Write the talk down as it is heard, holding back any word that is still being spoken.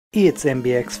It's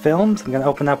MBX Films. I'm going to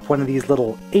open up one of these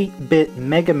little 8-bit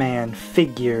MegaMan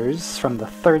figures from the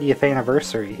 30th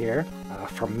anniversary here.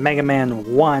 From MegaMan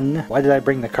 1. Why did I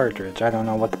bring the cartridge? I don't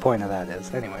know what the point of that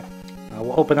is. Anyway,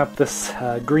 we'll open up this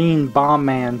green Bomb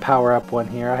Man power-up one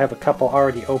here. I have a couple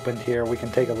already opened here we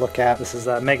can take a look at. This is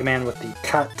MegaMan with the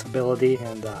cut ability,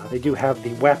 and they do have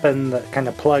the weapon that kind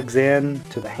of plugs in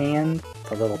to the hand.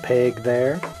 The little peg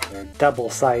there. They're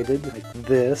double-sided like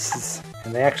this.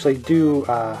 And they actually do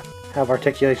have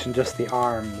articulation, just the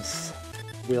arms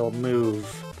will move.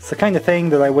 It's the kind of thing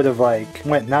that I would have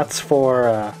went nuts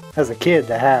for as a kid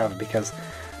to have, because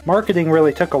marketing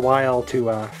really took a while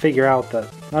to figure out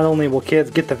that not only will kids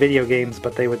get the video games,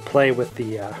 but they would play with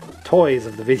the toys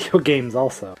of the video games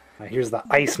also. Here's the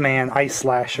Iceman Ice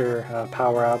Slasher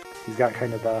power-up. He's got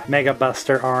kind of the Mega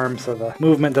Buster arm, so the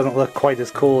movement doesn't look quite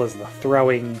as cool as the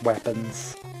throwing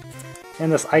weapons.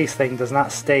 And this ice thing does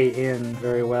not stay in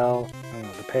very well. I don't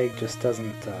know, the peg just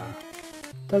doesn't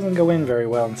go in very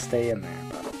well and stay in there.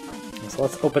 So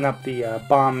let's open up the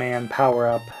Bomb Man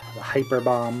power-up, the Hyper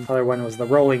Bomb. The other one was the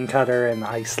Rolling Cutter and the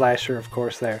Ice Slasher, of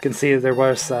course, there. You can see there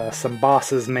was some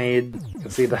bosses made. You can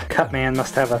see the Cut Man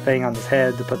must have a thing on his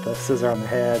head to put the scissor on the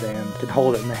head, and can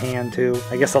hold it in the hand too.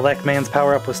 I guess Elect Man's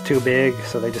power-up was too big,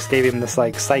 so they just gave him this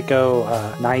psycho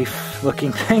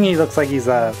knife-looking thing. He looks like he's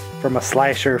from a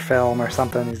slasher film or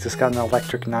something. He's just got an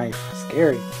electric knife.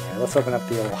 Scary. Yeah, let's open up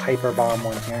the old Hyper Bomb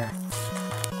one here.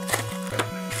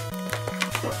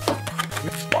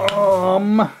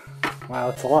 Bomb! Wow,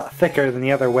 it's a lot thicker than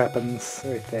the other weapons.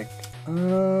 Very thick. A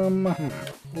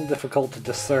little difficult to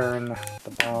discern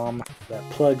the bomb that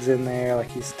plugs in there like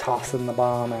he's tossing the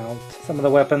bomb out. Some of the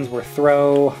weapons were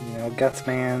throw, Guts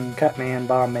Man, Cut Man,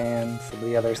 Bomb Man. Some of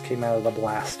the others came out of the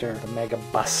blaster, the Mega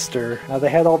Buster. They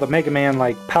had all the Mega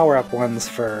Man power-up ones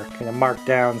for kind of marked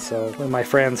down, so when my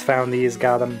friends found these,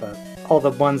 got them, but all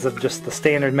the ones of just the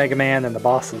standard Mega Man and the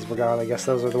bosses were gone. I guess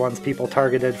those are the ones people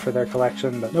targeted for their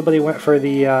collection, but nobody went for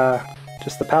the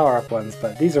just the power-up ones.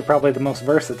 But these are probably the most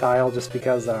versatile, just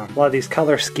because a lot of these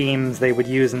color schemes they would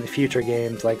use in the future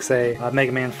games, like say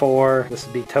Mega Man 4, this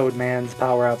would be Toad Man's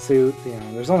power-out suit.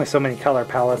 There's only so many color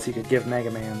palettes you could give Mega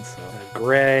Man. So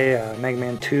gray, Mega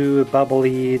Man 2,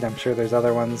 Bubbleweed, I'm sure there's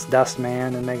other ones, Dust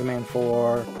Man in Mega Man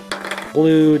 4.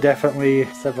 Blue, definitely.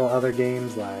 Several other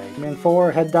games like Mega Man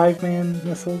 4 had Dive Man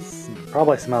missiles.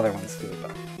 Probably some other ones too.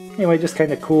 But anyway, just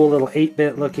kind of cool little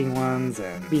 8-bit looking ones,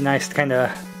 and be nice to kind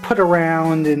of put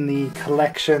around in the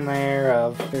collection there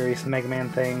of various Mega Man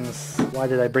things. Why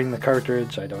did I bring the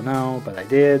cartridge? I don't know, but I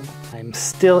did. I'm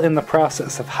still in the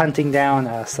process of hunting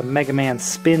down some Mega Man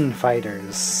Spin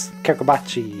Fighters,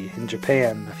 Kekobachi in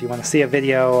Japan. If you want to see a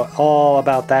video all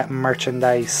about that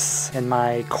merchandise and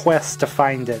my quest to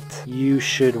find it, you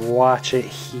should watch it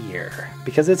here,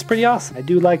 because it's pretty awesome. I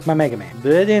do like my Mega Man.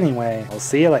 But anyway, I'll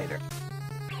see you later.